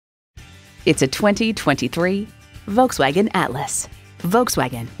It's a 2023 Volkswagen Atlas.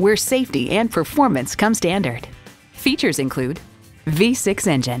 Volkswagen, where safety and performance come standard. Features include V6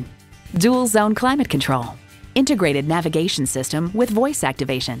 engine, dual zone climate control, integrated navigation system with voice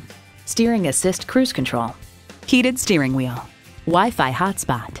activation, steering assist cruise control, heated steering wheel, Wi-Fi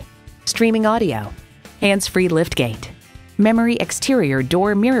hotspot, streaming audio, hands-free liftgate, memory exterior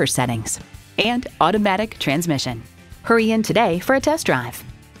door mirror settings, and automatic transmission. Hurry in today for a test drive.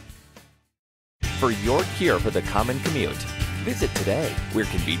 For your cure for the common commute, visit today. We're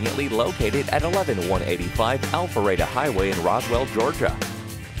conveniently located at 11185 Alpharetta Highway in Roswell, Georgia.